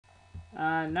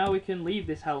And now we can leave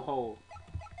this hellhole.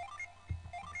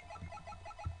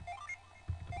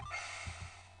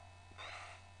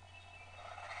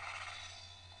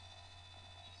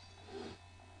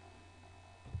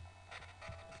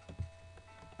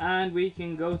 And we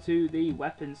can go to the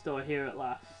weapon store here at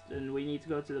last. And we need to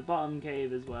go to the bottom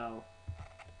cave as well.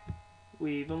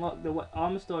 We've unlocked the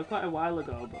armor store quite a while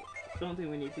ago, but I don't think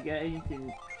we need to get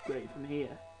anything great from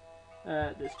here.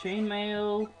 There's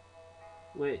chainmail,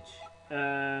 which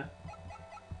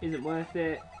isn't worth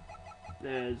it.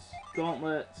 There's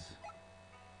gauntlets,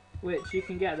 which you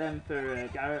can get them for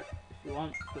Garrett if you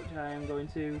want, which I am going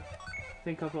to. I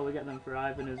think I'll probably get them for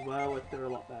Ivan as well if they're a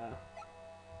lot better.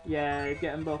 Yeah,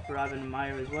 get them both for Ivan and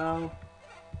Maya as well.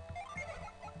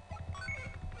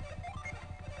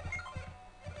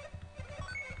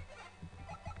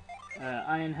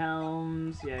 Iron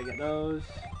helms, yeah, get those.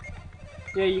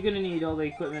 Yeah, you're gonna need all the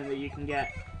equipment that you can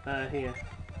get here.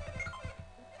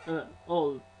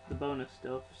 All the bonus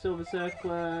stuff. Silver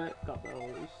circlet, got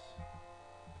those.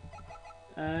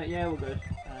 Yeah, we're good.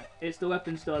 It's the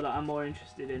weapon store that I'm more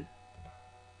interested in.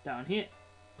 Down here.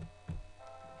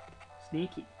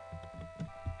 Sneaky.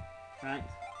 Right.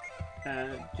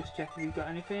 Just check if he's got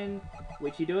anything.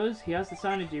 Which he does. He has the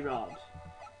synergy rod.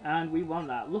 And we want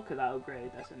that. Look at that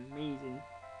upgrade. That's amazing.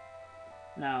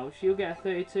 Now, she'll get a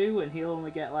 32 and he'll only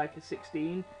get like a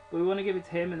 16. But we want to give it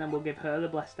to him and then we'll give her the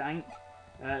blessed tank.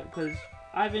 Because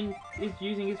Ivan is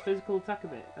using his physical attack a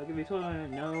bit. I'll give you 12.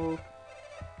 No.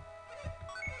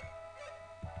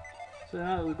 So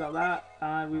now that we've got that,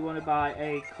 and we want to buy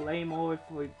a claymore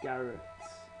for Garrett.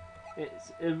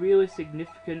 It's a really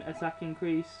significant attack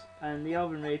increase, and the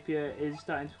Elven Rapier is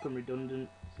starting to become redundant,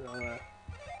 so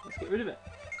let's get rid of it.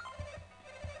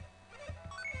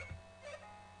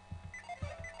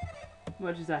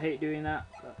 Much as I hate doing that,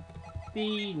 but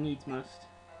the needs must.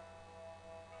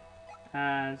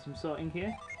 And some sorting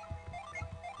here.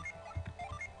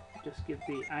 Just give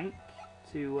the Ankh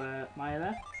to Maya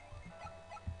there.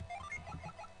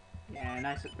 Yeah,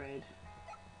 nice upgrade.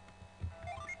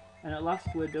 And at last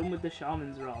we're done with the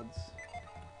Shaman's Rods.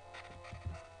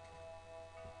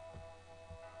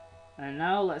 And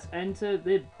now let's enter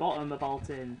the bottom of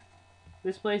Altins.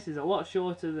 This place is a lot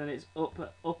shorter than its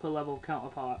upper level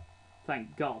counterpart.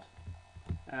 Thank God.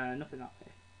 Nothing that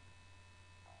way.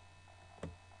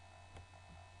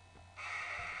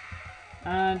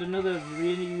 And another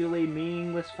really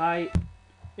meaningless fight.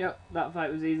 Yep, that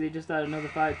fight was easy. Just had another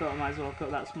fight. Thought I might as well cut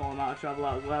that small amount of travel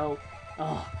out as well.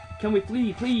 Oh, can we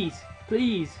flee, please?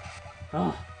 Please.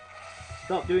 Oh,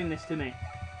 stop doing this to me.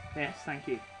 Yes, thank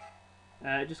you.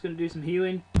 Just going to do some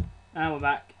healing. And we're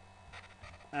back.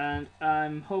 And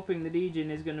I'm hoping the Dejin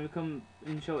is going to come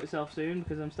and show itself soon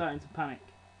because I'm starting to panic.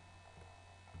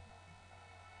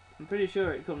 I'm pretty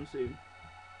sure it comes soon.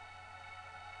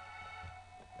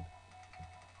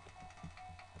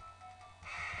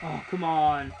 Oh, come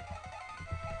on.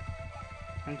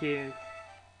 Thank you.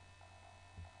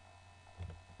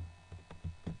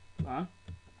 Come on.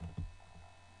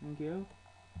 Thank you.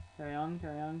 Carry on,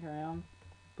 carry on, carry on.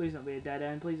 Please don't be a dead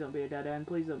end. Please don't be a dead end.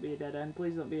 Please don't be a dead end.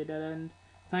 Please don't be a dead end.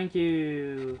 Thank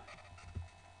you.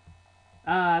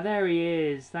 Ah, there he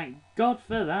is. Thank God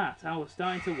for that. I was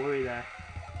starting to worry there.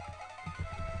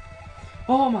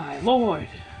 Oh my lord.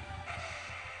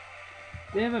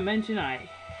 Did I ever mention I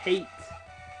hate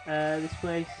this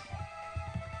place?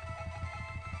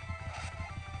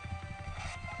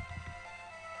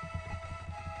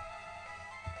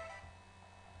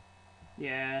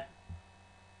 Yeah.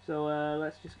 So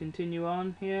let's just continue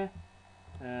on here.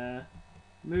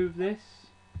 Move this.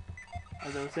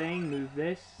 As I was saying, move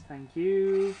this. Thank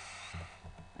you.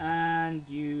 And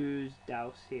use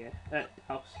douse here.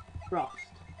 Douse. Frost.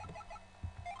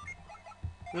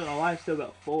 I don't know why I've still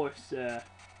got force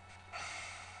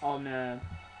on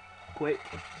quick,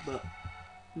 but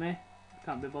meh.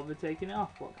 Can't be bothered taking it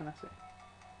off. What can I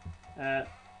say?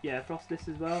 Yeah, frost this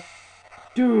as well.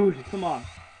 Dude, come on.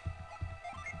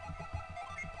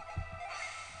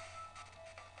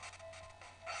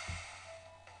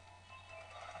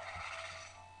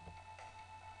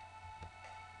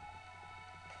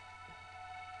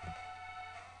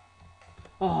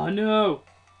 Oh no!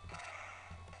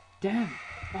 Damn!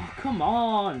 Oh, come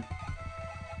on!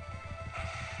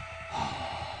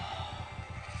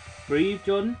 Breathe,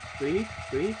 Jordan. Breathe,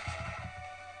 breathe.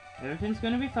 Everything's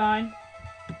gonna be fine.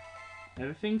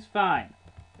 Everything's fine.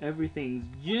 Everything's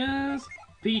just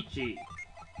peachy.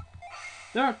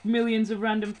 There aren't millions of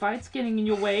random fights getting in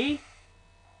your way.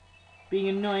 Being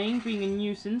annoying, being a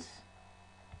nuisance.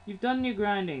 You've done your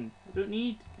grinding. I don't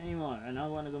need any more. And I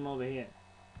want to come over here.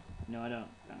 No, I don't.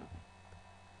 No.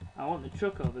 I want the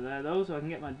truck over there though, so I can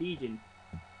get my Dejin.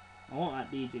 I want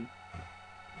that Dejin.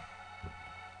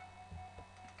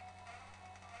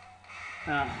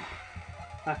 Ah,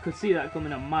 I could see that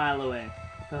coming a mile away.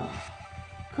 Oh,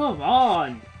 come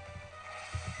on!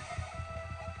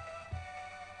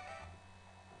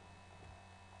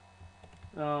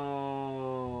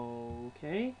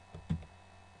 Okay.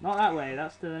 Not that way,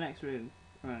 that's to the next room.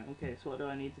 Right, okay, so what do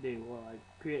I need to do? Well, I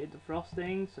created the frost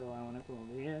thing, so I want to come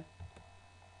over here.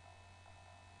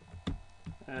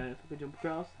 If I could jump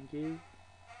across, thank you.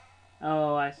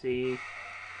 Oh, I see.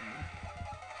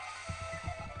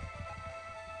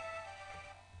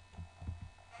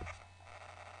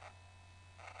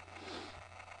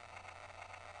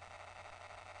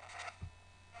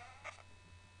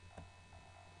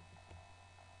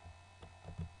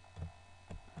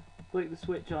 Flick the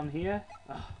switch on here.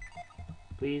 Oh,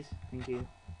 please, thank you.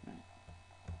 Right.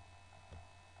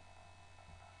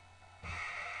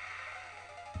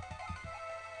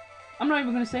 I'm not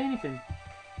even going to say anything.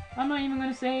 I'm not even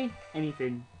going to say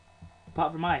anything.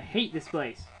 Apart from I hate this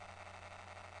place.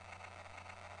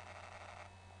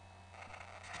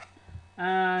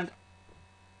 And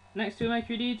next to a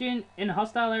Mercury Dejin, in a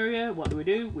hostile area, what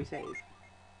do? We save.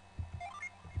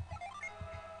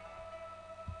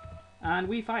 And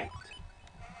we fight.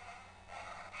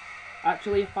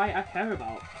 Actually, a fight I care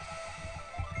about.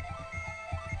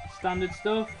 Standard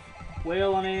stuff.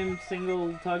 Whale on him,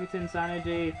 single targeting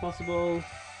Synergy if possible.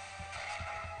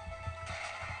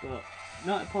 But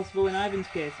not possible in Ivan's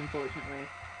case, unfortunately.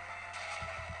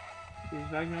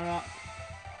 Use Ragnarok.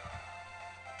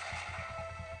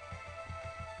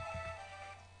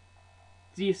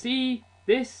 Do you see?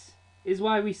 This is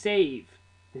why we save.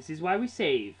 This is why we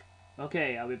save.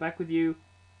 Okay, I'll be back with you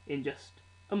in just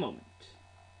a moment.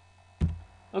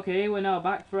 Okay, we're now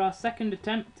back for our second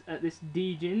attempt at this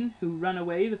Dejin who ran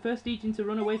away. The first Dejin to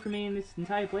run away from me in this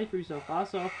entire playthrough so far,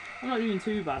 so I'm not doing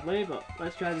too badly, but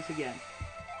let's try this again.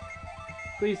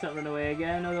 Please don't run away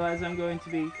again, otherwise I'm going to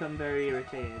become very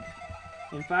irritated.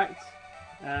 In fact,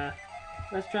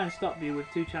 let's try and stop you with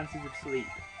 2 chances of sleep.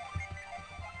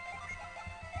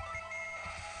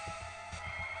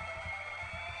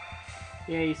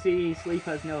 Yeah, you see, sleep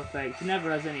has no effect. It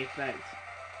never has any effect.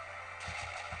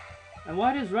 And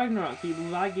why does Ragnarok keep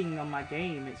lagging on my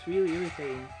game? It's really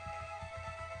irritating.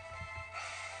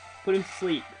 Put him to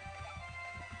sleep.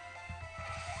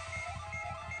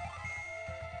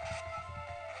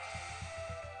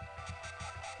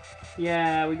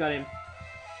 Yeah, we got him.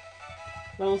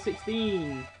 Level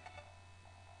 16.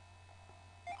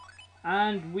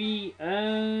 And we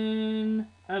earn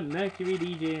a Mercury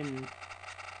Dejin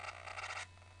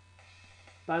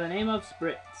by the name of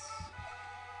Spritz.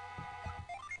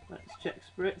 Let's check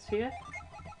Spritz here.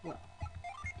 Well,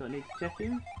 don't need to check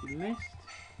him, you missed.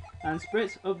 And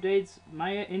Spritz updates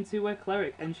Maya into a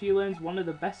cleric, and she learns one of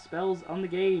the best spells on the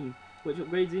game, which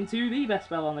upgrades into the best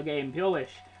spell on the game, Pure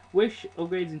Wish. Wish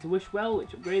upgrades into Wish Well,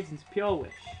 which upgrades into Pure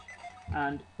Wish.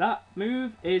 And that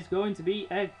move is going to be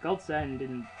a godsend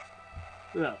in,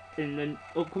 well, in an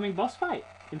upcoming boss fight,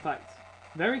 in fact.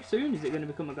 Very soon is it going to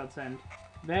become a godsend.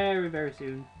 Very, very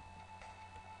soon.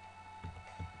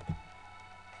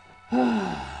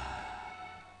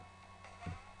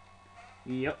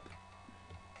 Yep.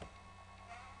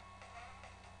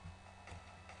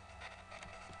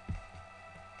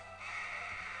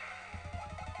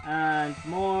 And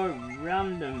more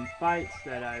random fights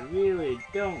that I really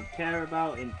don't care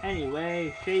about in any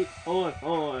way, shape or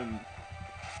form.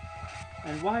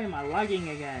 And why am I lagging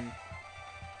again?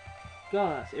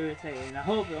 God, that's irritating. I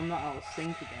hope I'm not out of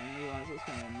sync again, otherwise that's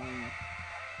going to annoy me.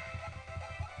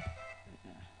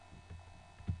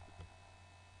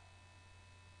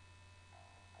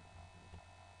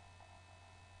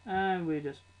 And we're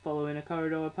just following a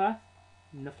corridor path.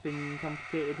 Nothing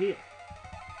complicated here.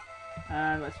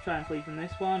 And let's try and flee from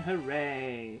this one.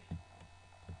 Hooray!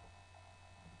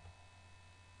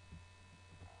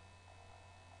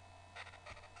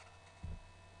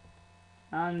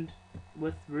 And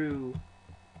we're through.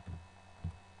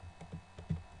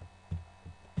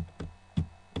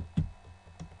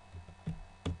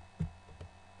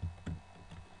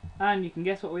 And you can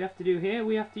guess what we have to do here.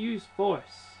 We have to use force.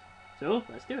 So,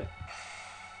 let's do it.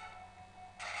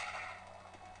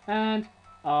 And,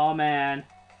 oh man.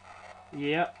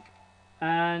 Yep.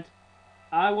 And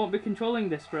I won't be controlling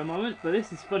this for a moment, but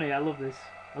this is funny. I love this.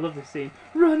 I love this scene.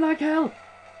 Run like hell!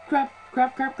 Crap,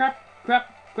 crap, crap, crap,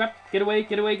 crap, crap. Get away,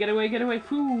 get away, get away, get away.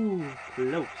 Whew,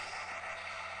 close.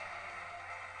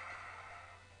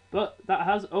 But that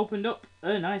has opened up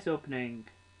a nice opening.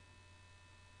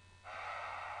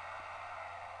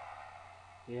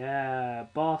 Yeah,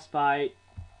 boss fight.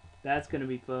 That's gonna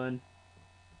be fun.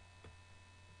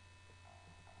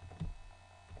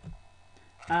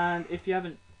 And if you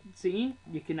haven't seen,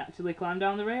 you can actually climb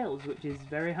down the rails, which is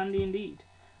very handy indeed.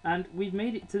 And we've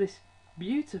made it to this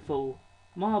beautiful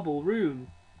marble room.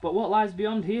 But what lies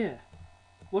beyond here?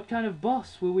 What kind of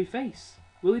boss will we face?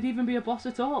 Will it even be a boss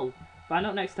at all? Find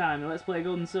out next time. Let's play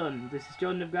Golden Sun. This is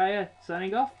Jordan of Gaia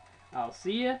signing off. I'll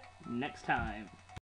see you next time.